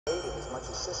much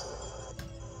as Sicily.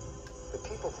 The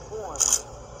people formed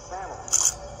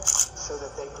families so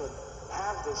that they could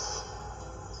have this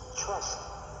trust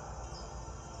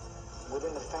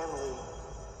within the family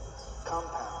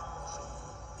compound.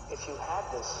 If you had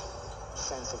this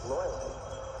sense of loyalty,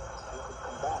 you could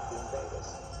combat the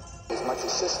invaders as much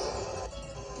as Sicily.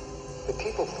 The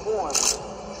people formed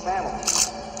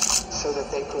families so that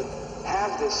they could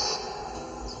have this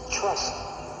trust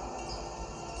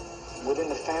within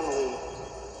the family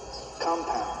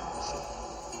compound.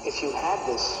 If you had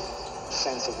this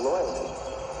sense of loyalty,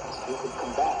 you could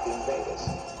combat the invaders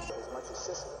as much as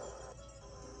Sicily.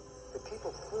 The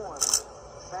people formed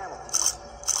families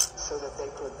so that they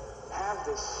could have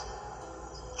this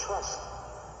trust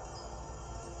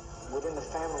within the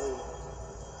family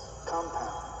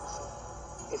compound.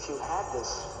 If you had this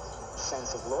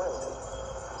sense of loyalty,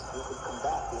 you could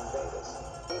combat the invaders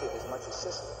as much as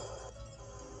Sicily.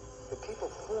 The people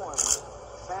formed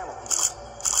families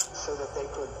so that they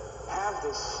could have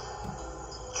this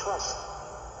trust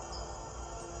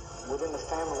within the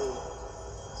family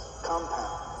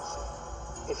compound.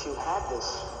 If you had this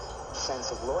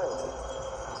sense of loyalty,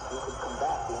 you could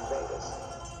combat the invaders.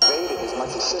 Invaded as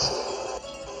much as Sicily.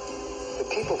 The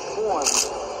people formed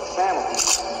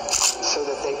families so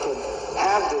that they could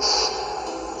have this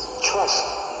trust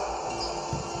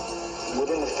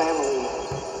within the family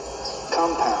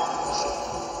compound.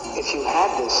 If you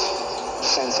had this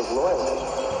sense of loyalty,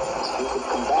 you could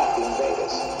combat the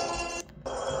invaders.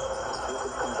 You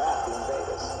could combat the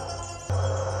invaders.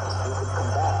 You could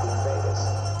combat the invaders.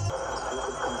 You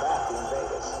could combat the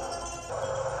invaders.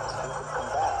 You could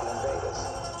combat the invaders.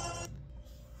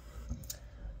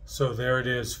 So there it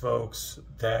is, folks.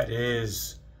 That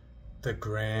is the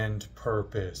grand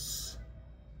purpose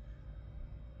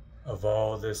of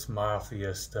all this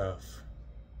mafia stuff.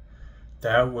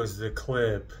 That was the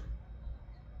clip,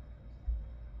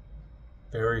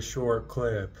 very short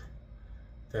clip,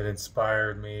 that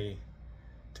inspired me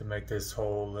to make this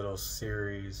whole little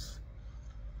series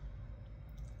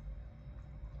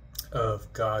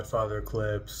of Godfather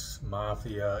clips,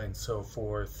 Mafia, and so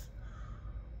forth,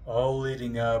 all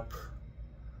leading up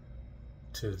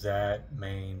to that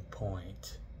main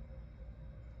point.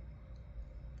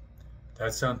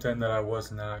 That's something that I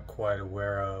was not quite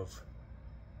aware of,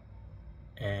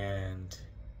 and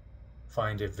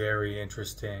find it very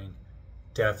interesting,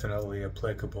 definitely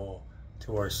applicable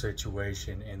to our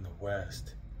situation in the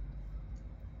West.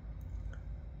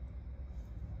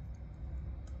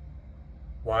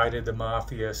 Why did the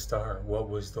Mafia start? What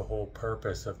was the whole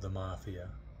purpose of the Mafia?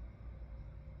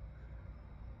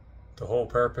 The whole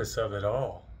purpose of it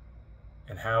all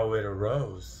and how it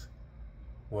arose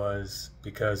was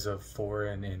because of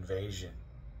foreign invasion.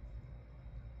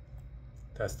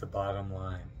 That's the bottom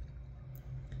line.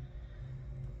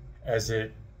 As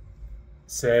it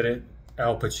said it,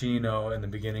 Al Pacino, in the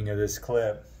beginning of this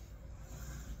clip,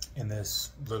 in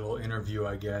this little interview,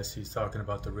 I guess, he's talking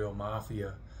about the real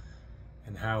mafia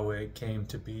and how it came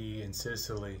to be in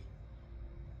Sicily.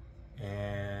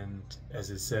 And as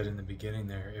it said in the beginning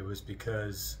there, it was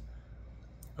because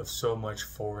of so much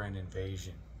foreign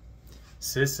invasion.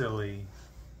 Sicily,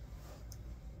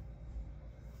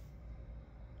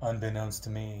 unbeknownst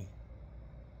to me,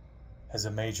 has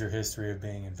a major history of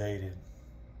being invaded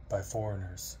by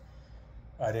foreigners.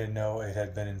 I didn't know it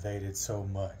had been invaded so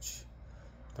much.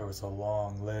 There was a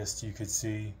long list you could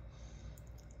see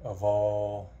of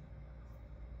all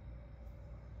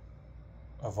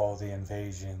the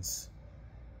invasions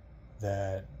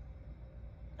that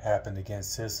happened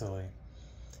against Sicily,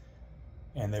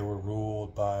 and they were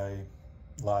ruled by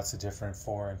lots of different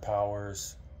foreign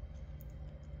powers.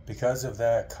 Because of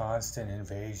that constant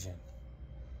invasion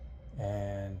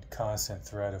and constant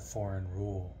threat of foreign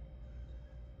rule,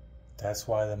 that's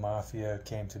why the Mafia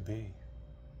came to be.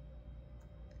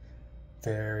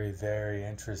 Very, very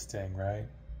interesting, right?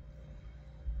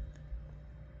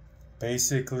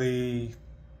 Basically,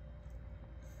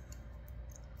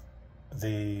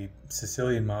 the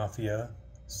Sicilian Mafia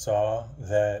saw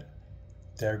that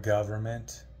their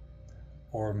government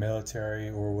or military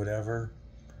or whatever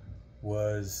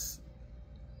was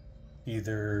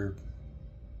either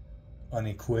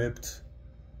unequipped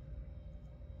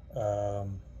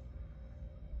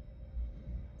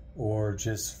or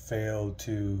just failed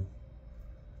to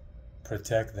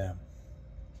protect them.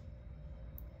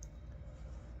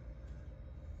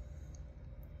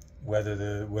 Whether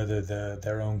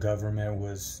their own government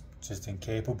was just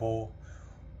incapable,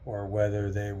 or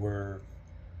whether they were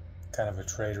kind of a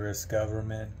traitorous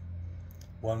government,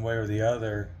 one way or the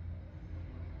other,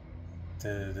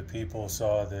 the people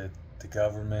saw that the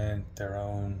government, their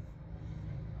own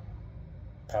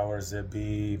powers that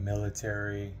be,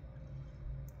 military,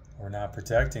 were not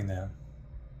protecting them.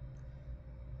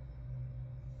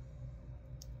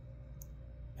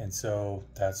 And so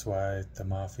that's why the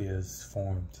Mafia is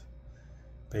formed,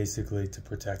 basically to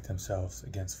protect themselves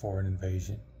against foreign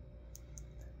invasion.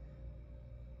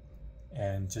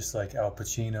 And just like Al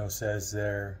Pacino says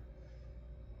there,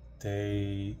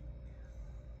 they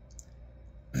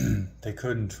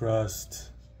couldn't trust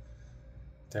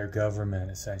their government,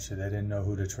 essentially. They didn't know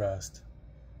who to trust.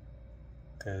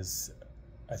 Because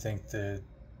I think there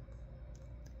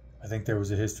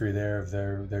was a history there of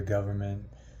their government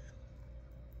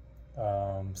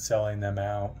selling them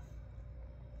out,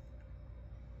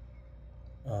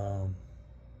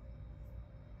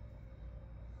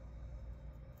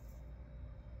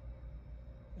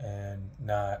 and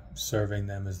not serving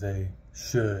them as they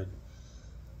should.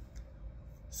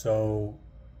 So,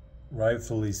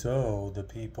 rightfully so, the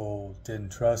people didn't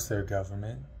trust their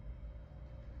government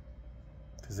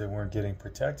because they weren't getting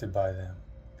protected by them.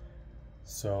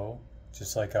 So,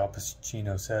 just like Al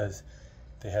Pacino says,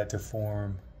 they had to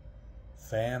form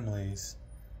families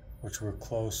which were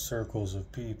close circles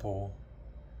of people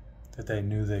that they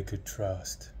knew they could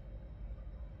trust,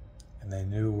 and they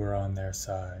knew were on their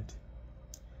side.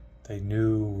 They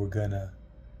knew were gonna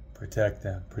protect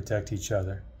them, protect each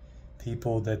other.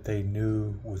 People that they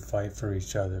knew would fight for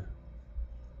each other.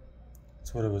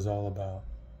 That's what it was all about.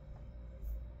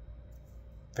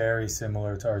 Very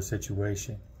similar to our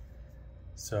situation.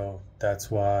 So that's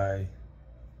why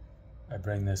I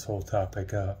bring this whole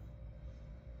topic up.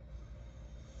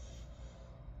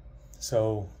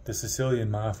 So the Sicilian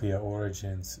Mafia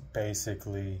origins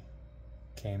basically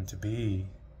came to be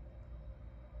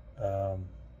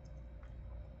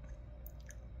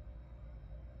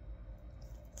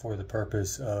for the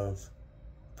purpose of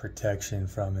protection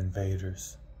from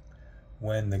invaders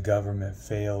when the government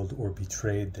failed or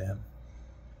betrayed them.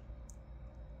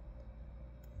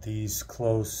 These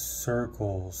close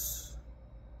circles,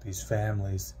 these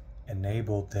families,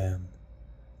 enabled them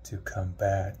to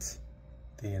combat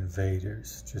the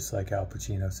invaders, just like Al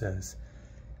Pacino says.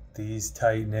 These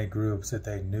tight-knit groups that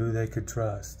they knew they could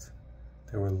trust,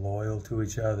 they were loyal to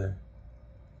each other.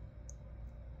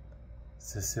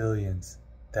 Sicilians,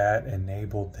 that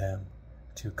enabled them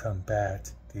to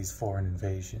combat these foreign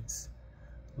invasions.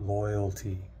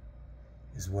 Loyalty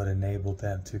is what enabled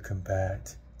them to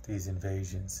combat these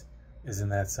invasions. Isn't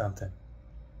that something?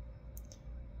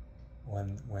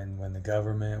 When the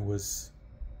government was,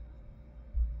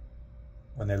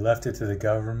 when they left it to the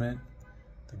government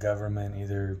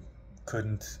either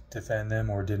couldn't defend them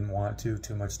or didn't want to,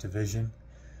 too much division.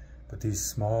 But these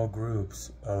small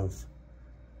groups of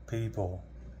people,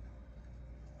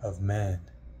 of men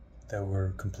that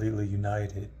were completely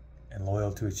united and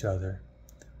loyal to each other,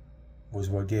 was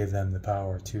what gave them the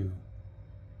power to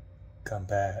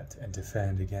combat and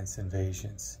defend against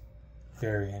invasions.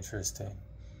 Very interesting.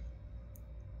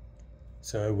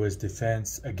 So it was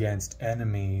defense against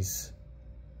enemies,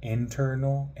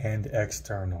 internal and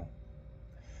external.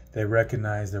 They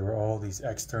recognized there were all these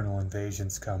external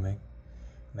invasions coming,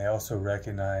 and they also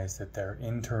recognized that their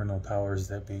internal powers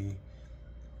that be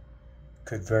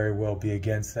could very well be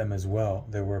against them as well.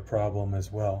 They were a problem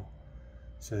as well.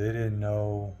 So they didn't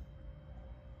know.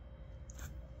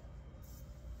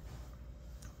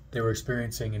 They were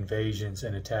experiencing invasions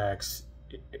and attacks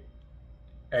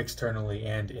externally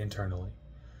and internally.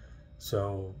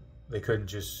 So they couldn't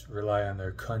just rely on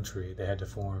their country. They had to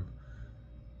form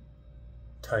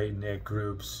tight-knit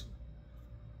groups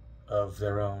of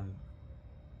their own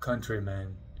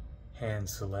countrymen,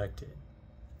 hand-selected.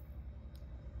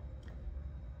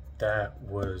 That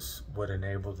was what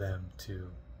enabled them to,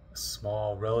 a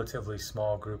small, relatively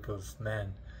small group of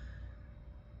men,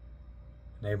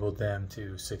 enabled them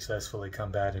to successfully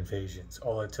combat invasions.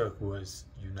 All it took was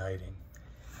uniting,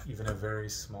 even a very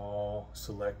small,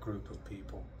 select group of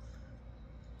people.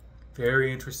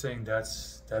 Very interesting.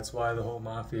 That's why the whole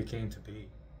Mafia came to be.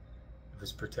 It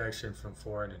was protection from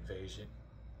foreign invasion.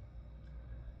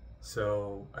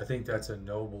 So I think that's a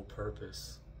noble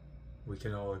purpose. We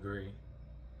can all agree.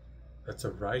 That's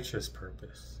a righteous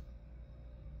purpose.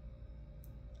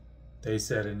 They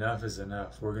said enough is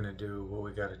enough. We're going to do what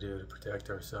we got to do to protect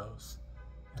ourselves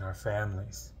and our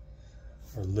families.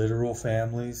 Our literal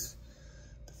families,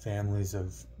 the families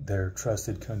of their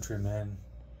trusted countrymen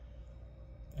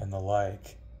and the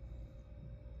like.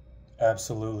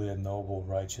 Absolutely a noble,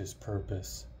 righteous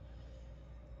purpose.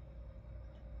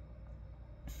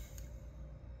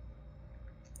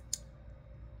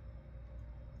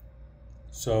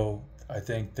 So I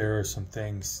think there are some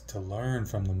things to learn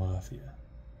from the Mafia.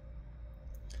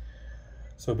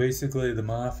 So basically, the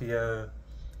Mafia,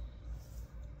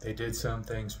 they did some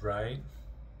things right,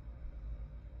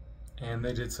 and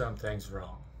they did some things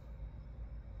wrong.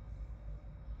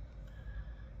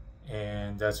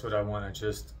 And that's what I want to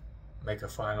just make a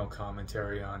final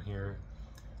commentary on here.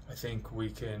 I think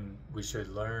we should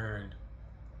learn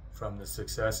from the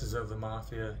successes of the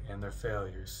Mafia and their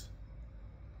failures.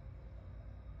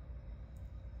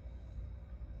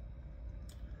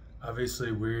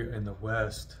 Obviously, we're in the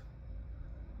West.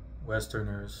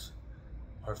 Westerners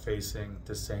are facing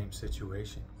the same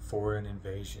situation, foreign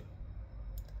invasion.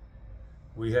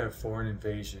 We have foreign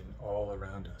invasion all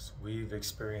around us. We've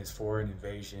experienced foreign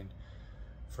invasion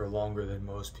for longer than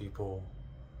most people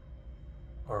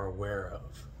are aware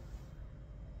of.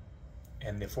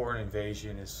 And the foreign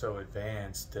invasion is so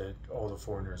advanced that all the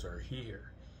foreigners are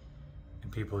here.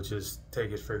 And people just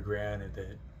take it for granted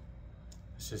that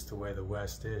it's just the way the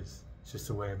West is. It's just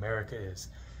the way America is.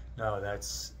 No,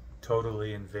 that's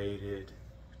totally invaded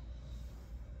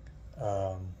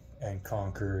and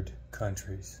conquered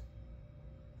countries.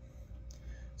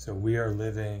 So we are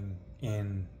living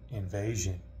in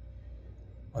invasion,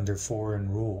 under foreign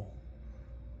rule,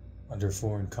 under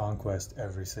foreign conquest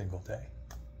every single day.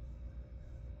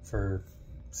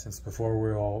 Since before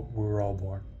we were all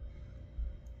born.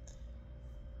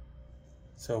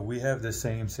 So we have the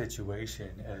same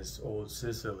situation as old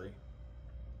Sicily.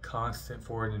 Constant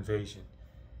foreign invasion,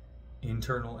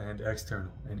 internal and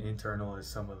external. And internal is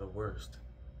some of the worst,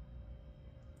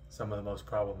 some of the most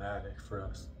problematic for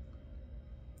us.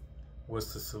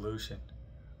 What's the solution?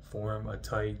 Form a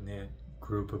tight-knit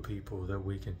group of people that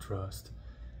we can trust.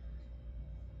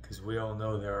 Because we all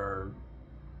know there are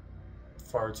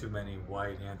far too many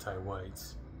white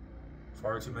anti-whites,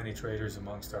 far too many traitors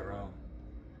amongst our own.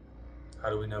 How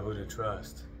do we know who to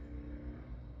trust?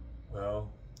 Well,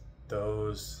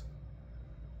 those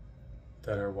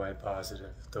that are white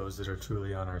positive, those that are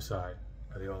truly on our side,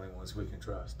 are the only ones we can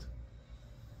trust.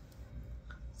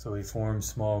 So we form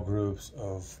small groups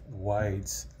of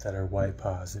whites that are white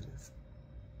positive.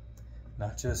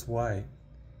 Not just white,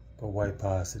 but white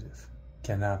positive.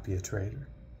 Cannot be a traitor.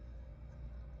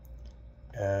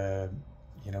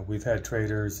 We've had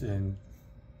traitors in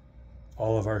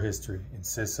all of our history. In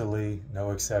Sicily,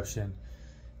 no exception.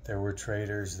 There were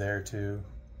traitors there too.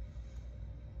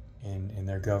 In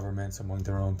their governments, among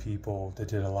their own people, that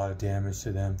did a lot of damage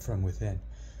to them from within.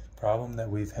 Problem that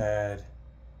we've had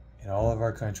in all of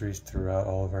our countries throughout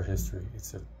all of our history.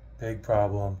 It's a big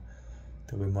problem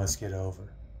that we must get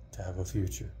over to have a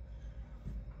future.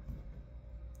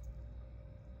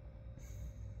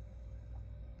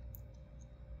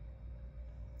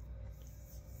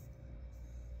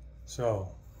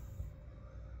 So,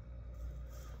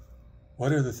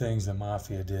 what are the things the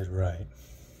Mafia did right?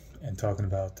 And talking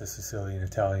about the Sicilian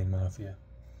Italian Mafia.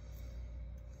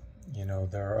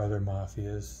 There are other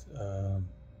mafias,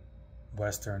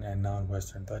 Western and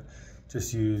non-Western, but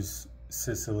just use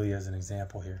Sicily as an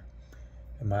example here.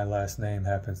 And my last name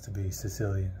happens to be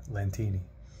Sicilian, Lentini.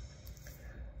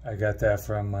 I got that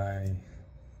from my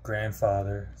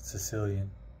grandfather,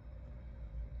 Sicilian.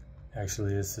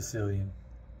 Actually is Sicilian.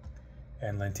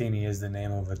 And Lentini is the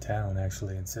name of a town,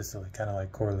 actually, in Sicily, kind of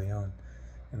like Corleone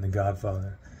in The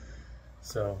Godfather.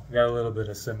 So, got a little bit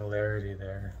of similarity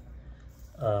there.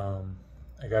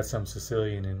 I got some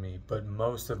Sicilian in me, but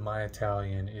most of my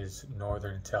Italian is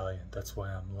Northern Italian. That's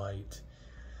why I'm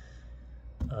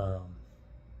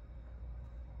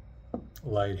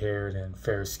light-haired and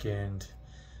fair-skinned,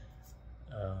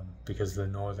 because of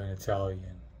the Northern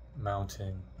Italian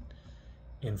mountain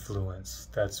influence.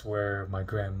 That's where my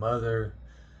grandmother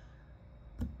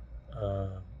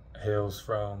hails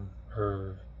from,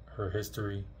 her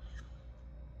history,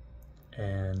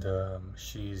 and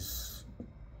she's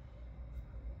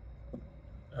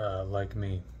like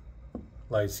me,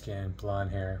 light skin,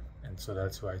 blonde hair, and so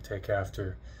that's who I take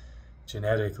after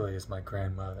genetically is my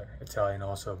grandmother. Italian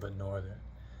also, but Northern.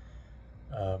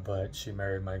 But she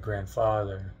married my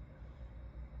grandfather,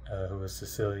 who was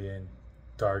Sicilian,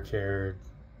 dark-haired,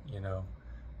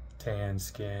 tan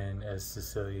skin, as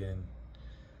Sicilian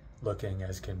looking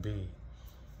as can be.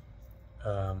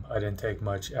 I didn't take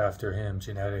much after him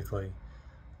genetically,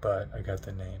 but I got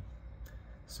the name.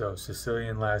 So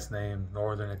Sicilian last name,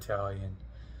 Northern Italian,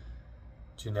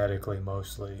 genetically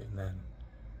mostly, and then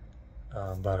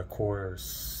about a quarter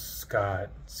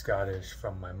Scottish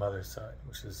from my mother's side,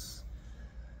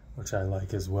 which I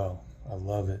like as well. I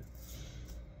love it.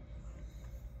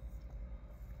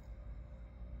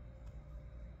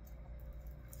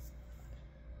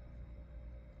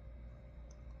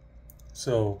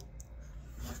 So,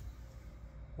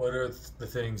 what are the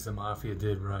things the Mafia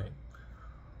did right?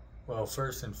 Well,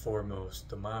 first and foremost,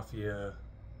 the Mafia,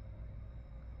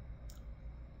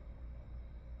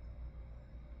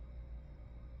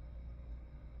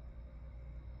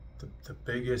 the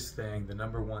biggest thing, the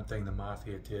number one thing the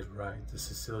Mafia did right, the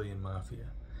Sicilian Mafia,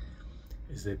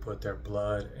 is they put their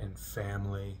blood and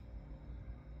family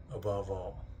above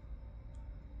all.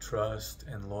 Trust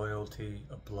and loyalty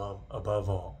above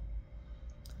all.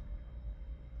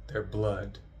 Their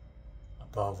blood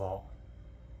above all.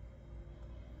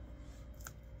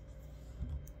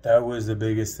 That was the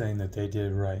biggest thing that they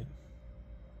did right.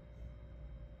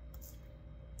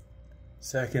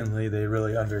 Secondly, they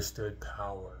really understood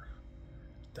power,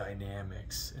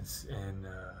 dynamics, and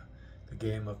the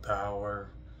game of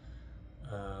power,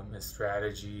 and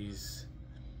strategies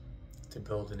to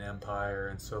build an empire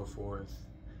and so forth.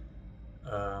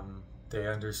 They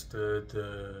understood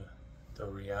the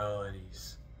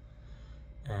realities.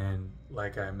 And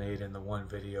like I made in the one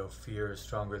video, fear is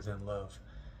stronger than love.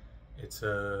 It's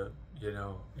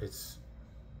it's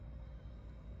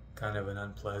kind of an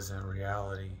unpleasant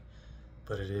reality,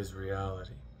 but it is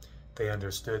reality. They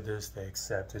understood this, they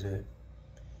accepted it,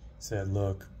 said,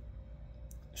 look,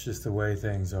 it's just the way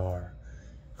things are.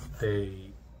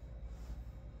 They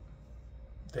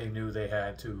knew they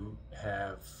had to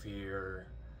have fear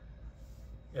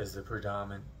as the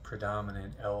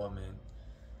predominant element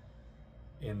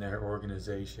in their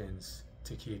organizations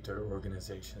to keep their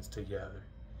organizations together.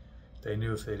 They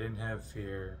knew if they didn't have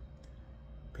fear,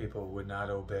 people would not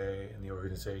obey and the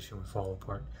organization would fall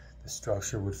apart. The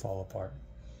structure would fall apart.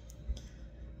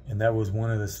 And that was one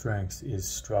of the strengths, is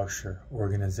structure,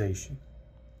 organization.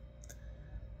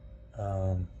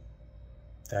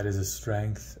 That is a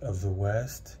strength of the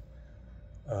West,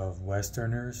 of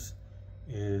Westerners,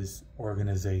 is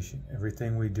organization.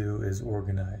 Everything we do is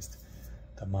organized.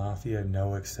 The Mafia,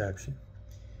 no exception.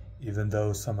 Even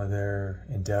though some of their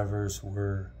endeavors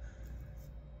were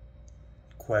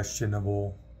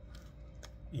questionable,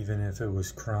 even if it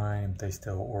was crime, they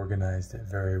still organized it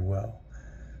very well.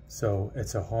 So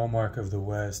it's a hallmark of the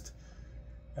West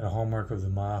and a hallmark of the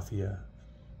Mafia.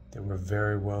 They were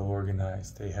very well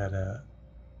organized. They had a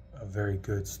very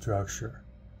good structure.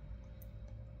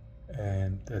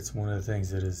 And that's one of the things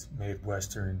that has made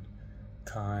Western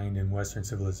kind and Western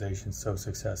civilization so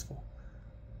successful.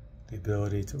 The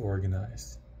ability to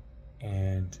organize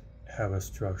and have a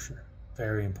structure.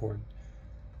 Very important.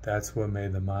 That's what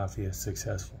made the Mafia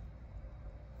successful.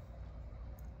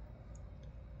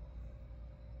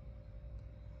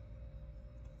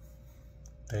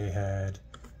 They had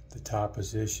the top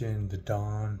position, the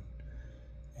Don,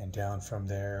 and down from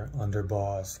there,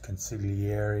 underboss,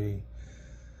 consigliere,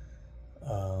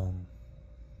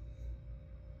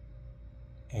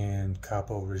 and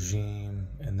capo regime,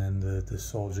 and then the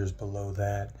soldiers below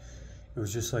that. It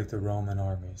was just like the Roman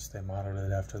armies. They modeled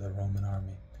it after the Roman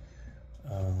army,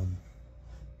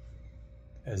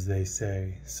 as they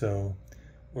say. So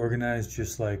organized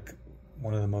just like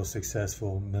one of the most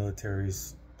successful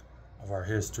militaries of our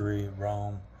history,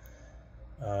 Rome.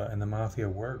 And the Mafia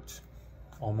worked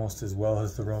almost as well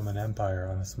as the Roman Empire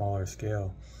on a smaller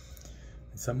scale.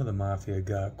 And some of the Mafia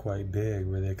got quite big,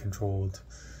 where they controlled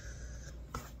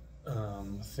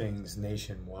things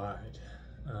nationwide.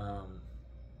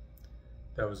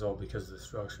 That was all because of the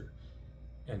structure.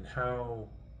 And how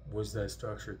was that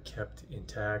structure kept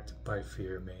intact? By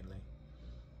fear, mainly.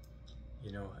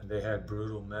 You know, and they had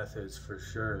brutal methods for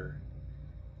sure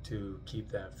to keep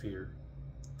that fear.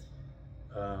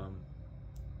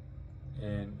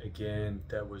 And again,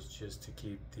 that was just to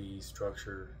keep the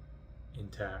structure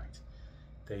intact.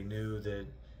 They knew that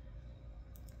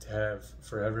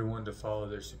for everyone to follow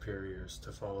their superiors,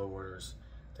 to follow orders,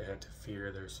 they had to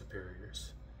fear their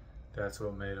superiors. That's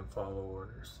what made them follow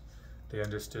orders. They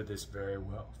understood this very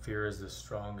well. Fear is the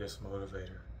strongest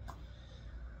motivator.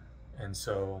 And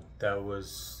so that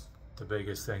was the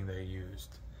biggest thing they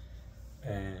used.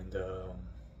 And,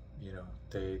 you know,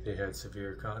 they had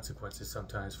severe consequences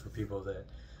sometimes for people that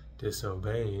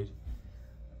disobeyed.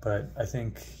 But I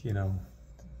think, you know,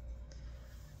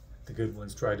 the good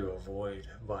ones tried to avoid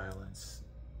violence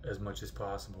as much as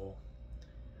possible.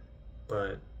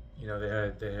 But, you know,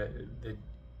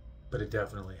 but it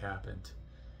definitely happened.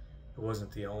 It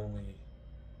wasn't the only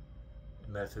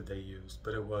method they used,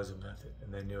 but it was a method,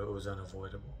 and they knew it was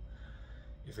unavoidable.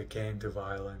 If it came to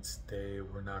violence, they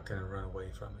were not going to run away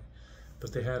from it.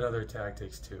 But they had other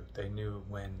tactics too. They knew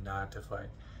when not to fight.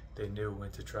 They knew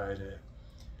when to try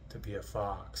to be a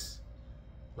fox,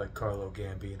 like Carlo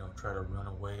Gambino, try to run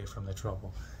away from the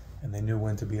trouble. And they knew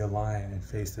when to be a lion and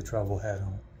face the trouble head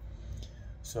on.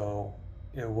 So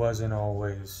it wasn't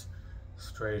always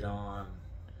straight on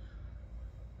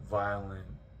violent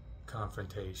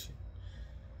confrontation.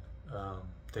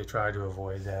 They try to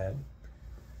avoid that,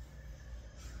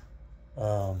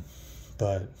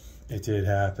 but it did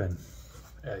happen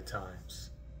at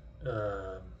times.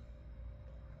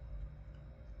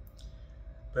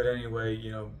 But anyway,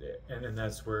 you know, and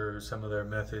that's where some of their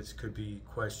methods could be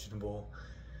questionable.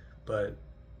 But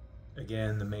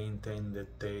again, the main thing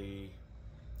that they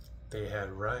had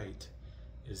right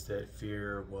is that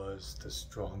fear was the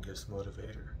strongest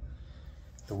motivator.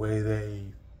 The way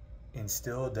they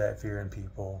instilled that fear in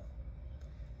people,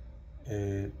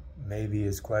 it maybe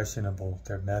is questionable,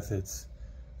 their methods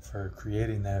for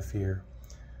creating that fear.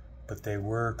 But they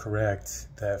were correct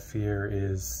that fear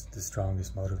is the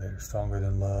strongest motivator, stronger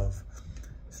than love,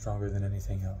 stronger than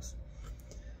anything else.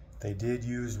 They did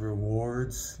use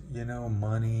rewards, you know,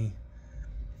 money,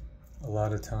 a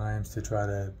lot of times to try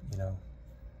to, you know,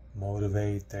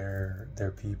 motivate their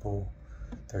people,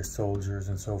 their soldiers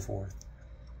and so forth.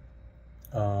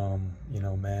 You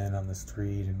know, men on the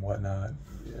street and whatnot,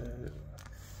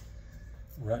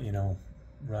 you know,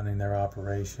 running their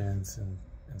operations and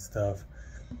stuff.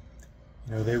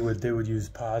 You know, they would use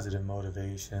positive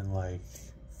motivation like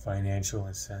financial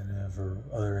incentive or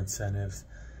other incentives.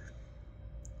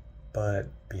 But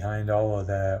behind all of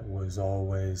that was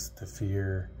always the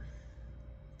fear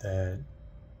that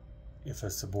if a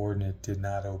subordinate did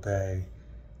not obey,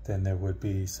 then there would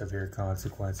be severe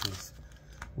consequences,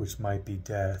 which might be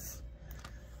death,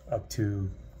 up to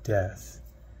death.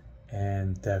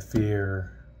 And that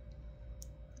fear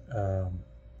of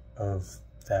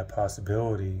that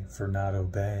possibility for not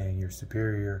obeying your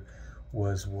superior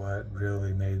was what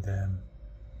really made them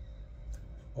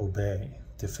obey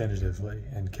definitively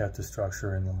and kept the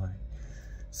structure in line.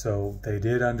 So they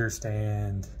did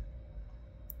understand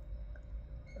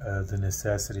the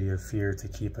necessity of fear to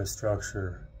keep a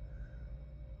structure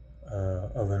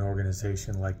of an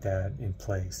organization like that in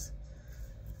place.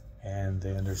 And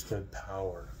they understood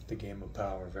power, the game of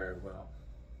power, very well.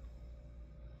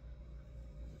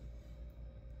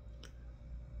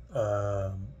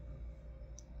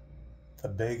 The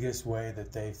biggest way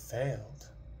that they failed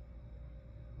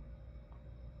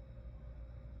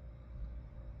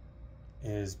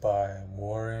is by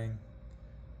warring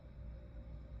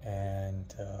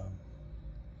and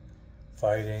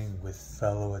fighting with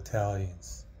fellow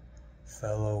Italians,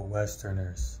 fellow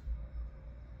Westerners,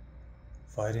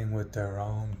 fighting with their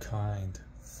own kind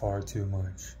far too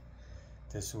much.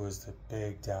 This was the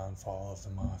big downfall of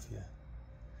the Mafia.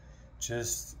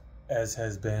 Just as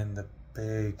has been the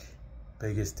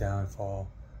biggest downfall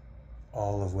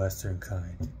all of Western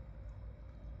kind.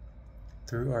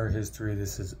 Through our history,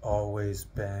 this has always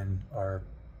been our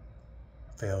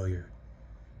failure,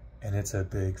 and it's a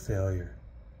big failure.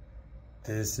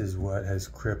 This is what has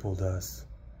crippled us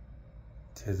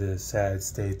to the sad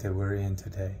state that we're in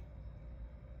today.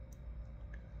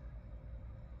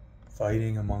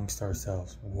 Fighting amongst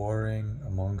ourselves, warring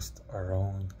amongst our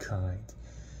own kind.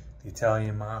 The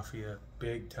Italian Mafia,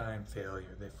 big time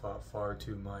failure. They fought far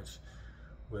too much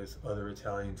with other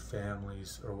Italian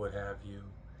families or what have you,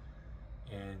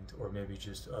 or maybe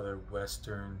just other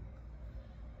Western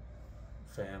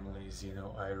families. You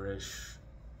know, Irish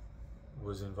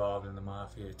was involved in the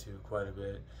Mafia too quite a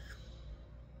bit.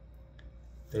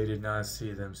 They did not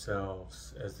see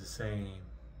themselves as the same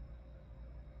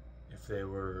if they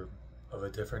were of a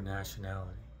different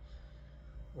nationality,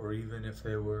 or even if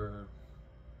they were,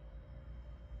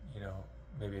 you know,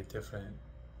 maybe a different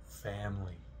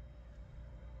family,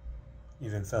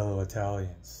 even fellow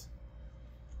Italians.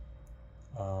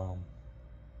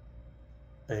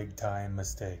 Big time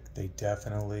mistake. They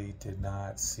definitely did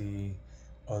not see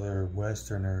other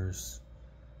Westerners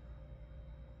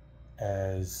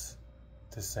as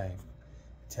the same.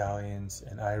 Italians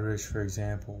and Irish, for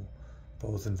example,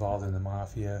 both involved in the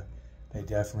Mafia, they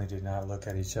definitely did not look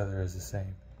at each other as the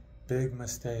same. Big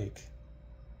mistake.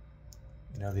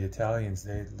 You know, the Italians,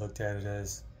 they looked at it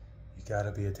as, you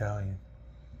gotta be Italian.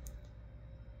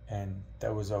 And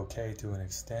that was okay to an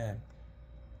extent.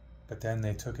 But then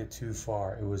they took it too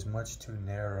far. It was much too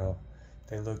narrow.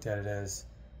 They looked at it as,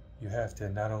 you have to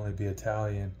not only be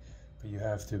Italian, but you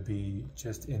have to be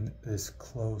just in this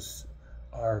close,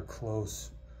 our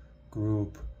close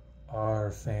group,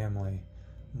 our family.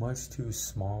 Much too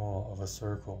small of a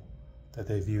circle that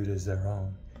they viewed as their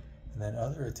own. And then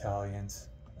other Italians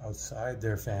outside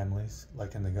their families,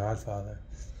 like in The Godfather,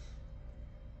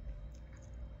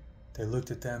 they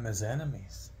looked at them as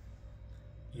enemies,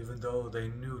 even though they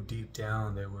knew deep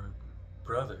down they were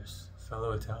brothers,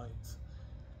 fellow Italians.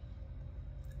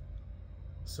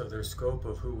 So their scope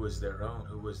of who was their own,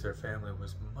 who was their family,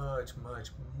 was much,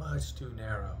 much, much too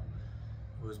narrow.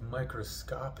 It was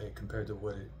microscopic compared to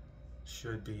what it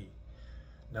should be.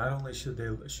 Not only should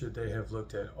they have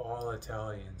looked at all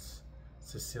Italians,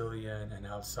 Sicilian and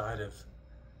outside of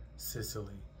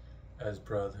Sicily, as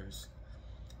brothers,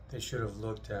 they should have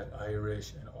looked at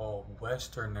Irish and all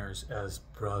Westerners as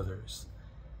brothers,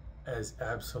 as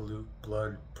absolute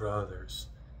blood brothers,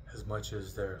 as much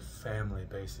as their family,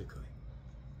 basically.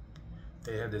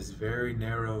 They had this very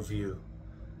narrow view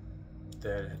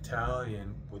that an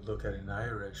Italian would look at an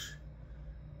Irish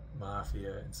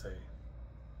mafia and say,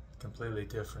 completely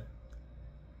different,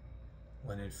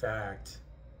 when in fact,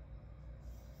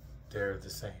 they're the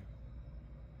same.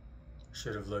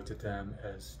 Should have looked at them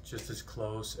as just as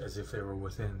close as if they were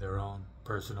within their own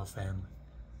personal family,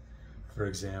 for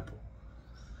example.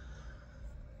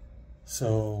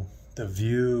 So the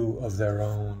view of their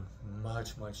own,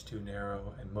 much, much too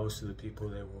narrow, and most of the people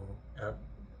they were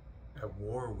at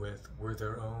war with were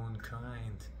their own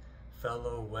kind,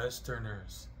 fellow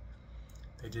Westerners.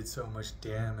 They did so much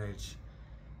damage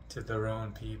to their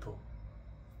own people.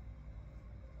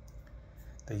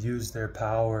 They used their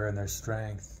power and their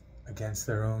strength against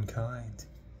their own kind.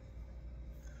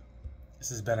 This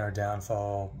has been our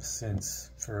downfall since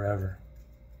forever.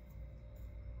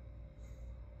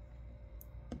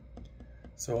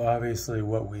 So obviously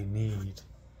what we need,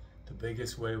 the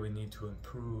biggest way we need to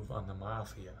improve on the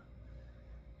Mafia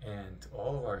and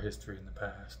all of our history in the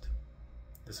past,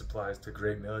 this applies to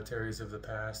great militaries of the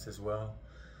past as well,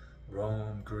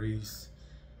 Rome, Greece,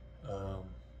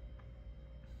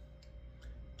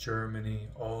 Germany,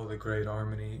 all the great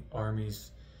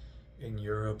armies in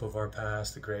Europe of our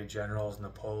past, the great generals,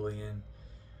 Napoleon,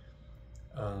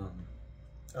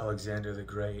 Alexander the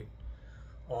Great,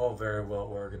 all very well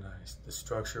organized. The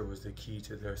structure was the key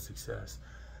to their success,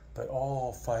 but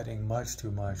all fighting much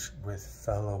too much with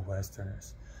fellow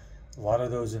Westerners. A lot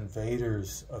of those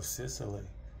invaders of Sicily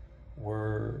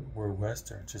were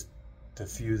Western, just the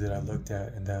few that I looked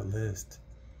at in that list.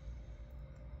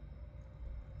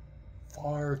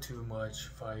 Far too much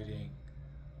fighting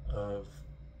of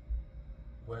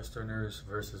Westerners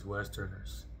versus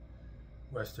Westerners,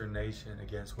 Western nation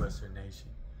against Western nation.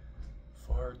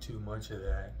 Far too much of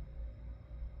that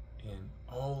in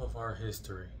all of our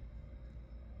history.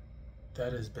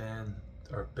 That has been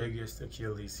our biggest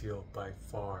Achilles heel by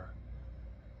far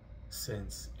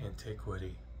since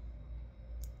antiquity.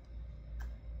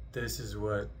 This is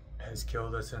what has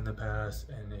killed us in the past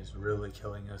and is really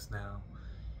killing us now.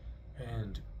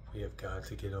 And we have got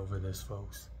to get over this,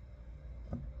 folks,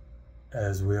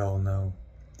 as we all know.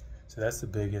 So that's the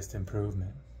biggest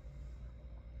improvement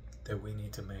that we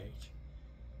need to make,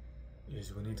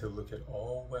 is we need to look at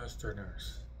all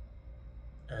Westerners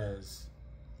as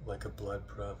like a blood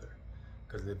brother,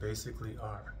 because they basically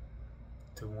are,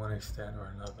 to one extent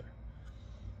or another.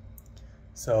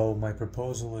 So my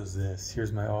proposal is this.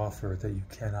 Here's my offer that you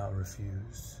cannot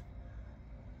refuse.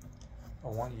 I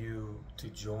want you to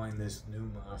join this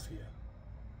new Mafia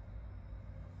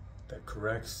that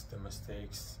corrects the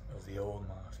mistakes of the old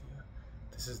Mafia.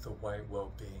 This is the white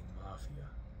well-being Mafia.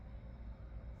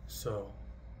 So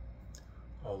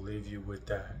I'll leave you with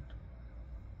that.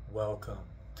 Welcome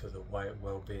to the white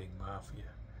well-being Mafia.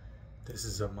 This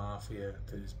is a Mafia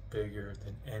that is bigger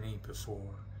than any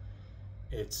before.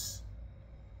 It's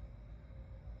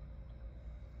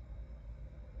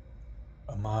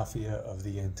a Mafia of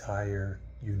the entire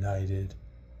United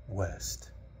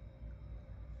West.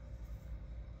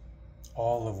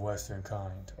 All of Western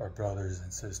kind are brothers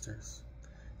and sisters.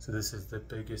 So this is the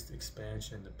biggest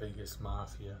expansion, the biggest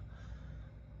Mafia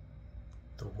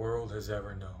the world has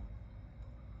ever known.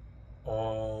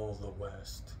 All the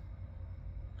West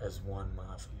as one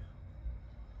Mafia.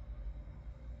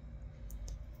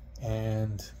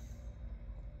 And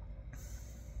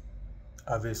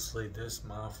obviously this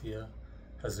Mafia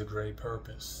has a great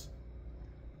purpose: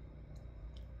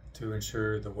 to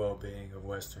ensure the well-being of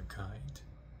Western kind.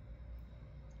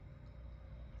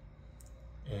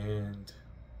 And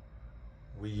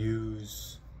we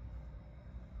use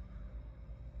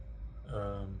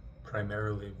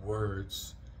primarily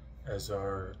words as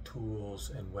our tools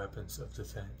and weapons of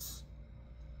defense.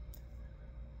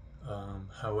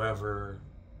 However,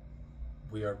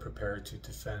 we are prepared to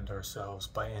defend ourselves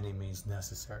by any means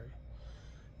necessary,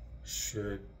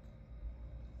 should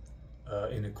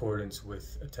in accordance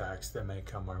with attacks that may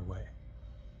come our way.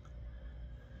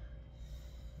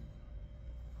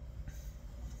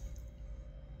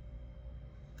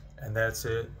 And that's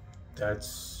it.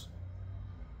 That's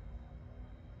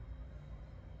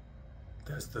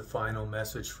the final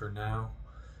message for now.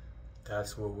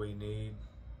 That's what we need.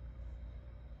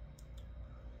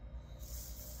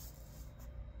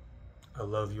 I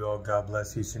love you all. God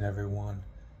bless each and every one.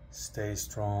 Stay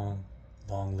strong.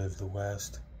 Long live the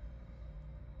West.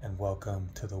 And welcome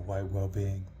to the White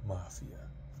Wellbeing Mafia.